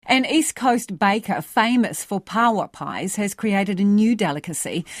An East Coast baker famous for paua pies has created a new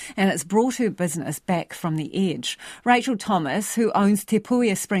delicacy, and it's brought her business back from the edge. Rachael Thomas, who owns Te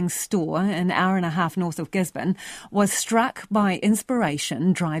Puia Springs Store an hour and a half north of Gisborne, was struck by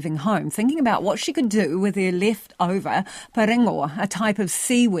inspiration driving home, thinking about what she could do with her leftover parengo, a type of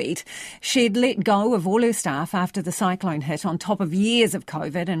seaweed. She'd let go of all her staff after the cyclone hit, on top of years of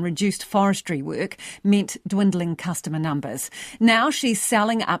COVID and reduced forestry work meant dwindling customer numbers. Now she's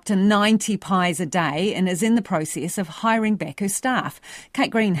selling up to 90 pies a day and is in the process of hiring back her staff.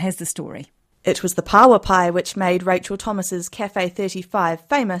 Kate Green has the story. It was the paua pie which made Rachael Thomas's Cafe 35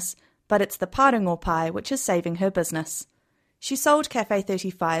 famous, but it's the parengo pie which is saving her business. She sold Cafe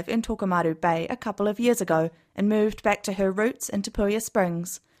 35 in Tokomaru Bay a couple of years ago and moved back to her roots in Te Puia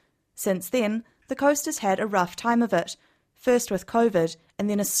Springs. Since then, the coast has had a rough time of it, first with COVID and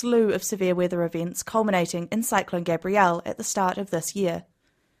then a slew of severe weather events culminating in Cyclone Gabrielle at the start of this year.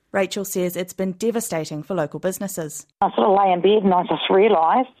 Rachael says it's been devastating for local businesses. I sort of lay in bed and I just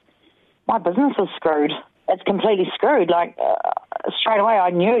realised my business is screwed. It's completely screwed. Straight away I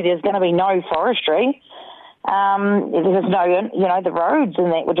knew there's going to be no forestry. There's no, the roads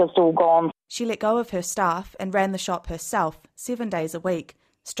and that were just all gone. She let go of her staff and ran the shop herself 7 days a week,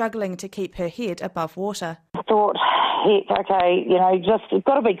 struggling to keep her head above water. I thought, heck, okay, you've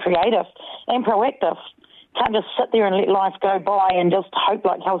got to be creative and proactive. Can't just sit there and let life go by and just hope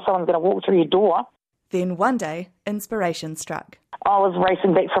like how someone's going to walk through your door. Then one day, inspiration struck. I was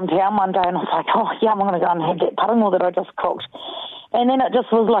racing back from town one day and I was like, oh, yeah, I'm going to go and have that parengo that I just cooked. And then it just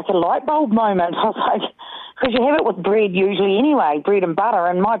was like a light bulb moment. I was like, because you have it with bread usually anyway, bread and butter,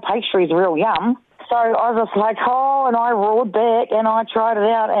 and my pastry's real yum. So I was just like, and I roared back and I tried it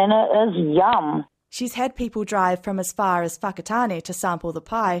out and it is yum. She's had people drive from as far as Whakatane to sample the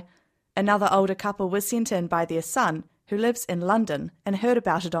pie. Another older couple was sent in by their son, who lives in London, and heard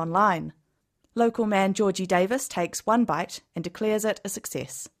about it online. Local man Georgie Davis takes one bite and declares it a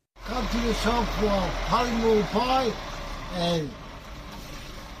success. Come to the shop for a parengo pie and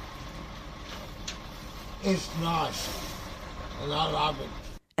it's nice and I love it.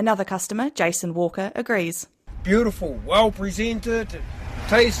 Another customer, Jason Walker, agrees. Beautiful, well presented,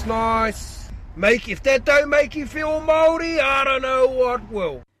 tastes nice. If that don't make you feel mouldy, I don't know what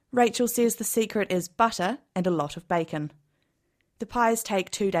will. Rachael says the secret is butter and a lot of bacon. The pies take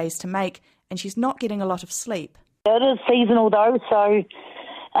 2 days to make and she's not getting a lot of sleep. It is seasonal though, so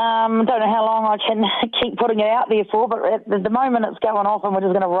don't know how long I can keep putting it out there for, but at the moment it's going off and we're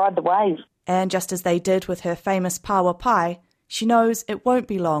just going to ride the wave. And just as they did with her famous paua pie, she knows it won't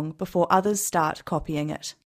be long before others start copying it.